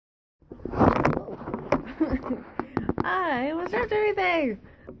I almost dropped everything.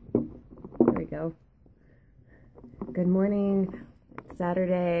 There we go. Good morning. It's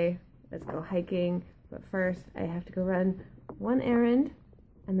Saturday. Let's go hiking. But first, I have to go run one errand,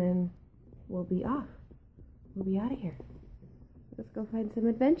 and then we'll be off. We'll be out of here. Let's go find some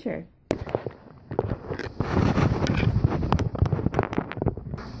adventure.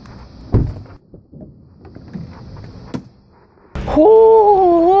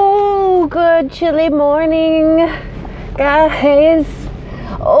 Ooh, good chilly morning, guys.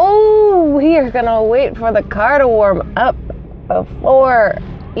 Oh, we are gonna wait for the car to warm up before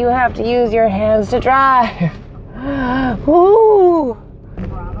you have to use your hands to drive. Ooh,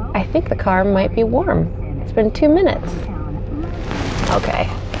 I think the car might be warm. It's been 2 minutes. Okay.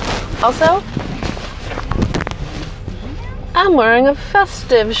 Also, I'm wearing a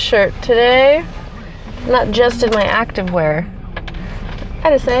festive shirt today, not just in my activewear. I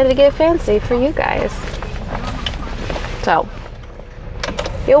decided to get fancy for you guys. So,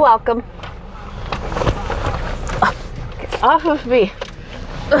 you're welcome. Get off of me.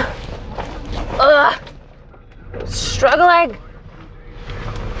 Struggling.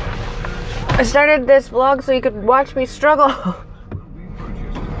 I started this vlog so you could watch me struggle.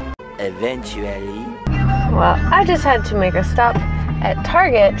 Eventually. Well, I just had to make a stop at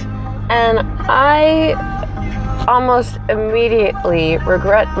Target, and I almost immediately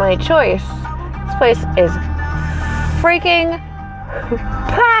regret my choice. This place is freaking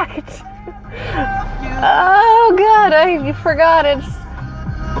packed. Oh god, I forgot it's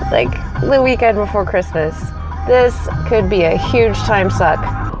like the weekend before Christmas. This could be a huge time suck.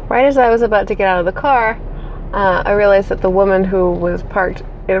 Right as I was about to get out of the car, I realized that the woman who was parked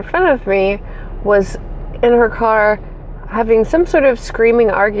in front of me was in her car having some sort of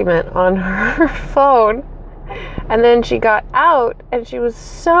screaming argument on her phone. And then she got out and she was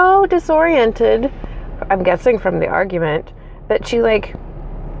so disoriented, I'm guessing from the argument, that she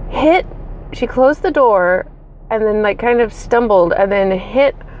closed the door and then kind of stumbled and then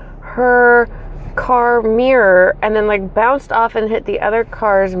hit her car mirror and then bounced off and hit the other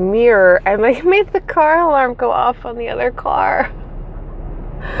car's mirror and made the car alarm go off on the other car.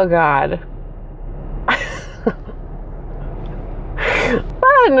 Oh god.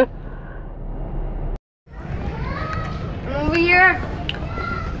 Fun! Over here.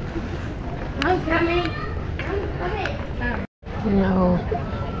 I'm coming. I'm coming. No.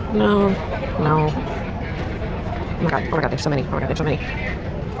 No. No. Oh my god. Oh my god, there's so many. Oh my god, there's so many.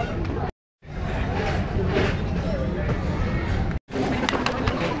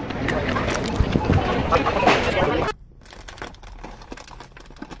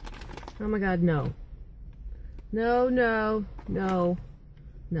 Oh my god, no. No, no, no,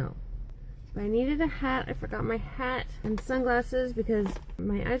 no. I needed a hat. I forgot my hat and sunglasses because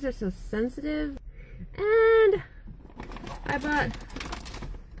my eyes are so sensitive. And I bought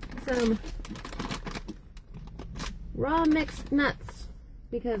some raw mixed nuts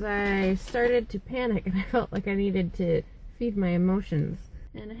because I started to panic and I felt like I needed to feed my emotions.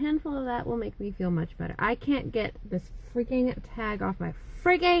 And a handful of that will make me feel much better. I can't get this freaking tag off my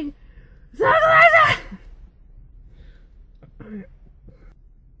freaking sunglasses!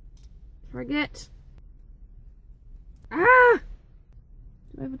 Forget. Ah!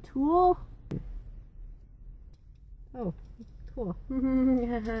 Do I have a tool? Oh, cool.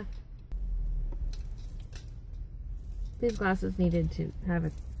 These glasses needed to have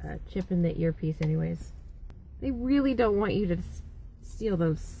a chip in the earpiece anyways. They really don't want you to steal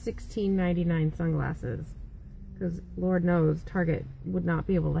those $16.99 sunglasses. Because Lord knows Target would not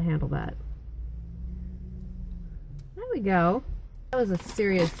be able to handle that. There we go. That was a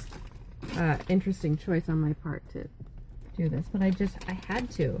serious interesting choice on my part to do this, but I had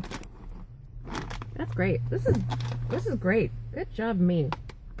to. That's great. This is great. Good job, me.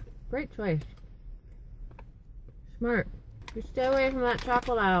 Great choice. Smart. You stay away from that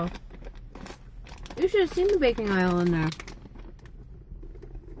chocolate aisle. You should have seen the baking aisle in there.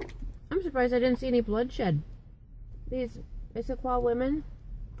 I'm surprised I didn't see any bloodshed. These Issaquah women,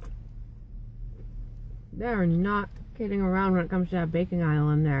 they're not kidding around when it comes to that baking aisle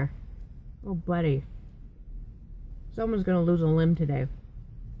in there. Oh, buddy. Someone's gonna lose a limb today.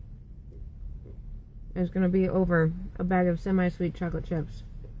 It's gonna be over a bag of semi-sweet chocolate chips.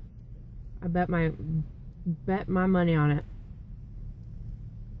 I bet my money on it.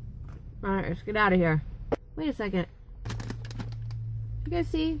 Alright, let's get out of here. Wait a second. You guys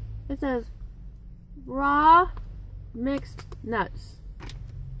see? It says raw mixed nuts.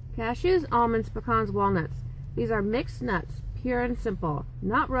 Cashews, almonds, pecans, walnuts. These are mixed nuts, pure and simple.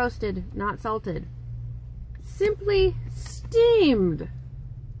 Not roasted, not salted. Simply steamed.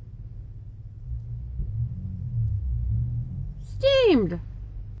 steamed.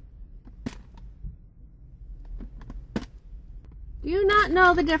 Do you not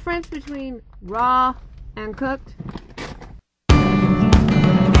know the difference between raw and cooked?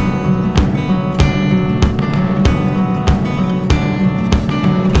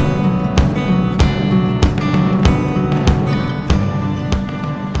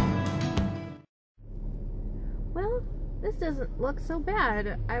 Well, this doesn't look so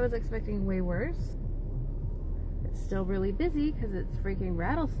bad. I was expecting way worse. It's still really busy because it's freaking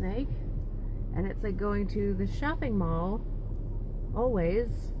Rattlesnake, and it's like going to the shopping mall always,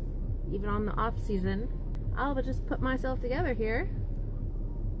 even on the off season. I'll just put myself together here,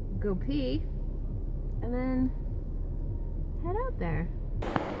 go pee, and then head out there.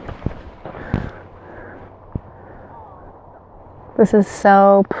 This is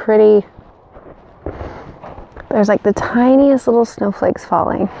so pretty. There's like the tiniest little snowflakes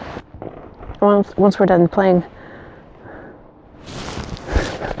falling. Once we're done playing,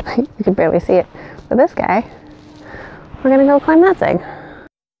 you can barely see it. But this guy, we're gonna go climb that thing.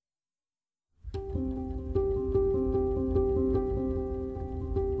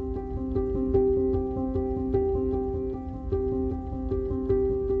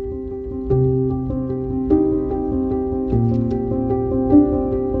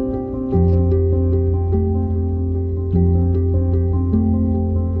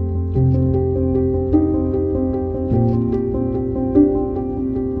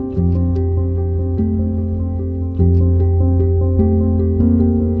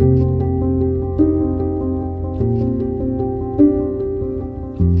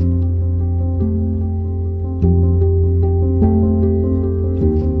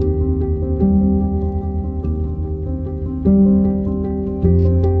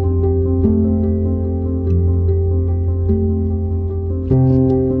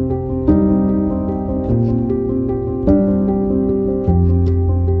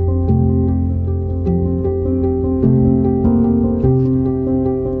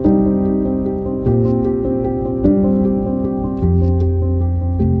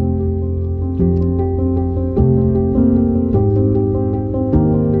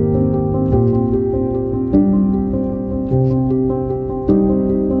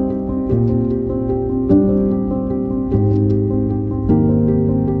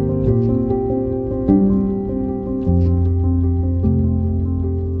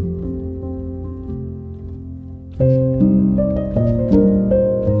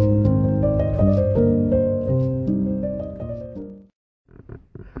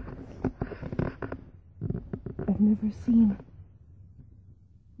 I've never seen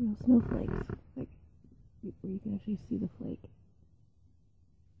real snowflakes, like where you can actually see the flake.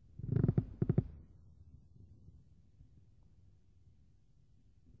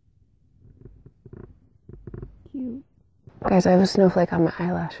 Cute. Guys, I have a snowflake on my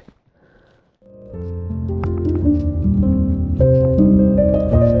eyelash.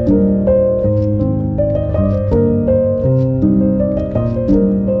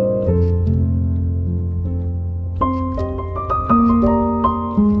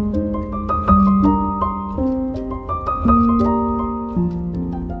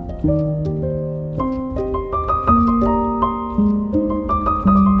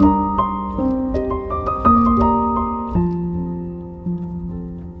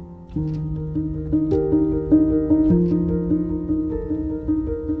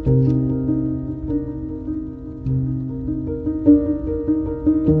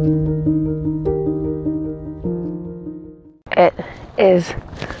 It is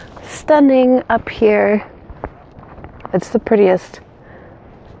stunning up here. It's the prettiest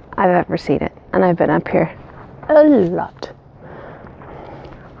I've ever seen it, and I've been up here a lot.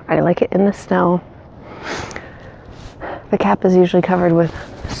 I like it in the snow. The cap is usually covered with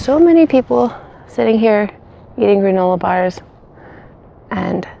so many people sitting here eating granola bars,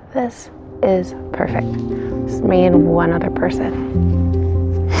 and this is perfect. It's me and one other person.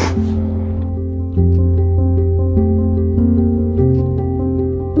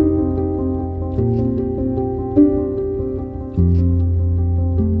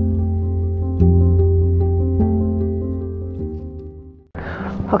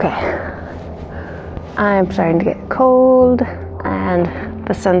 Okay, I'm starting to get cold and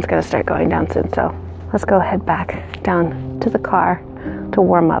the sun's gonna start going down soon, so let's go head back down to the car to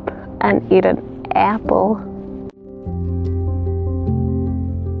warm up and eat an apple.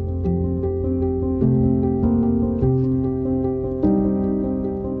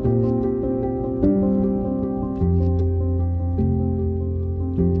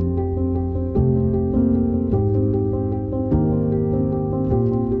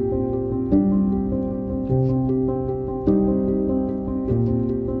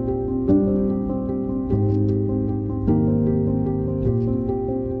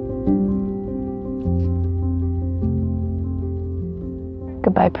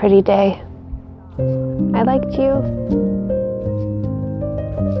 Goodbye, pretty day. I liked you.